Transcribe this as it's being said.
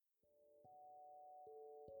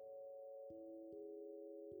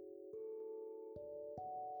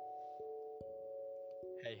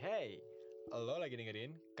Hey hey, lo lagi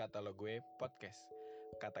dengerin Kata Lo Gue Podcast.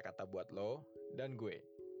 Kata-kata buat lo dan gue.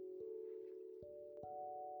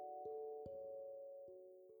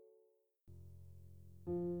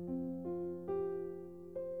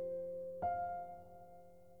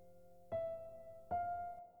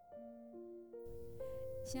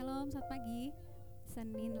 Shalom, selamat pagi.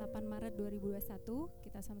 Senin 8 Maret 2021,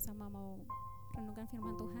 kita sama-sama mau renungkan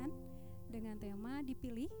firman Tuhan dengan tema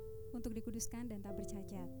dipilih untuk dikuduskan dan tak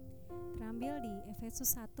bercacat. Terambil di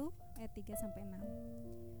Efesus 1 ayat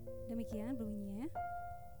 3-6. Demikian bunyinya.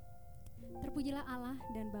 Terpujilah Allah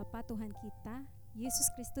dan Bapa Tuhan kita, Yesus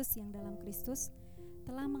Kristus yang dalam Kristus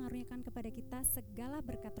telah mengaruniakan kepada kita segala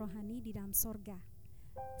berkat rohani di dalam sorga.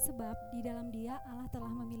 Sebab di dalam Dia Allah telah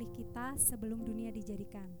memilih kita sebelum dunia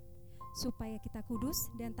dijadikan, supaya kita kudus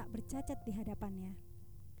dan tak bercacat di hadapan-Nya.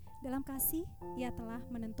 Dalam kasih, Ia telah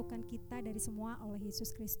menentukan kita dari semua oleh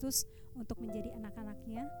Yesus Kristus untuk menjadi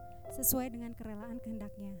anak-anak-Nya sesuai dengan kerelaan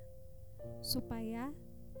kehendak-Nya, supaya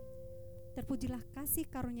terpujilah kasih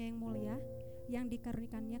karunia yang mulia yang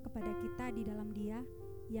dikarunikannya kepada kita di dalam Dia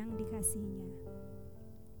yang dikasihinya.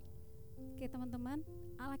 Oke teman-teman,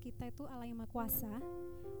 Allah kita itu Allah yang Maha Kuasa.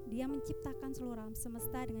 Dia menciptakan seluruh alam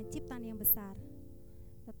semesta dengan ciptaan yang besar.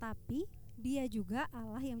 Tetapi Dia juga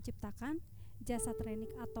Allah yang menciptakan jasad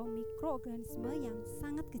renik atau mikroorganisme yang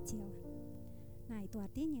sangat kecil. Nah, itu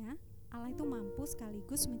artinya Allah itu mampu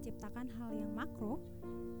sekaligus menciptakan hal yang makro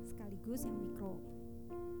sekaligus yang mikro.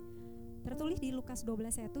 Tertulis di Lukas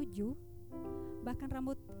 12 ayat 7, bahkan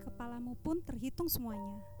rambut kepalamu pun terhitung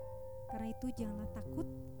semuanya. Karena itu janganlah takut,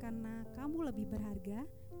 karena kamu lebih berharga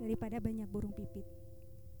daripada banyak burung pipit.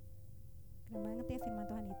 Keren banget ya firman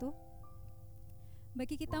Tuhan itu.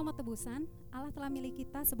 Bagi kita umat tebusan, Allah telah milih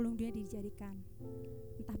kita sebelum dunia dijadikan.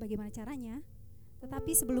 Entah bagaimana caranya,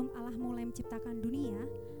 tetapi sebelum Allah mulai menciptakan dunia,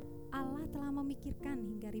 Allah telah memikirkan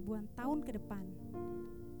hingga ribuan tahun ke depan.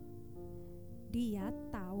 Dia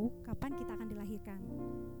tahu kapan kita akan dilahirkan,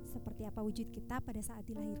 seperti apa wujud kita pada saat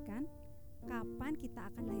dilahirkan, kapan kita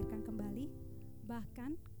akan dilahirkan kembali,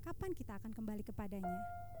 bahkan kapan kita akan kembali kepadanya.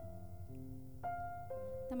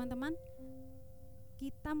 Teman-teman,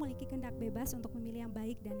 kita memiliki kehendak bebas untuk memilih yang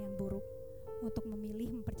baik dan yang buruk, untuk memilih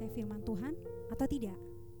mempercayai firman Tuhan atau tidak.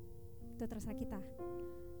 Itu terserah kita.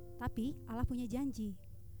 Tapi Allah punya janji.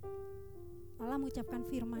 Allah mengucapkan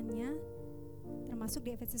firman-Nya termasuk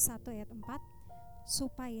di Efesus 1 ayat 4,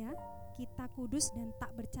 supaya kita kudus dan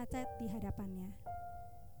tak bercacat di hadapan-Nya.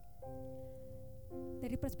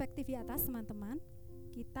 Dari perspektif di atas teman-teman,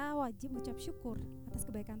 kita wajib mengucap syukur atas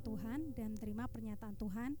kebaikan Tuhan dan menerima pernyataan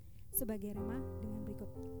Tuhan sebagai rema dengan berikut.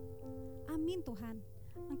 Amin Tuhan,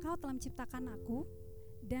 Engkau telah menciptakan aku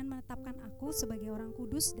dan menetapkan aku sebagai orang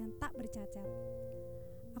kudus dan tak bercacat.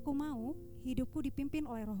 Aku mau hidupku dipimpin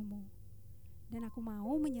oleh Roh-Mu, dan aku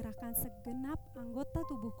mau menyerahkan segenap anggota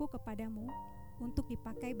tubuhku kepadamu untuk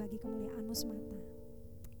dipakai bagi kemuliaan-Mu semata.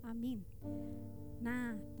 Amin.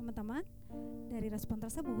 Nah, teman-teman, dari respon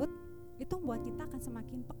tersebut, itu membuat kita akan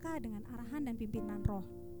semakin peka dengan arahan dan pimpinan Roh.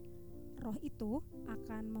 Roh itu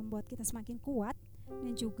akan membuat kita semakin kuat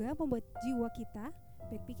dan juga membuat jiwa kita,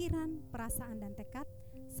 baik pikiran, perasaan, dan tekad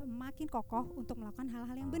semakin kokoh untuk melakukan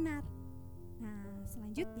hal-hal yang benar. Nah,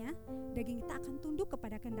 selanjutnya, daging kita akan tunduk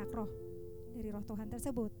kepada kehendak Roh dari Roh Tuhan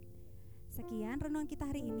tersebut. Sekian renungan kita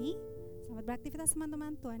hari ini. Selamat beraktivitas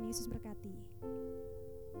teman-teman. Tuhan Yesus berkati.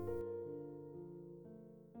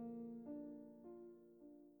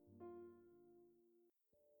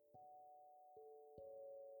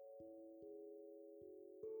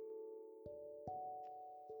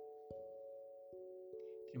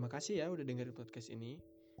 Terima kasih ya udah dengerin podcast ini.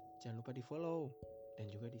 Jangan lupa di follow dan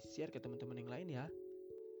juga di share ke teman-teman yang lain ya.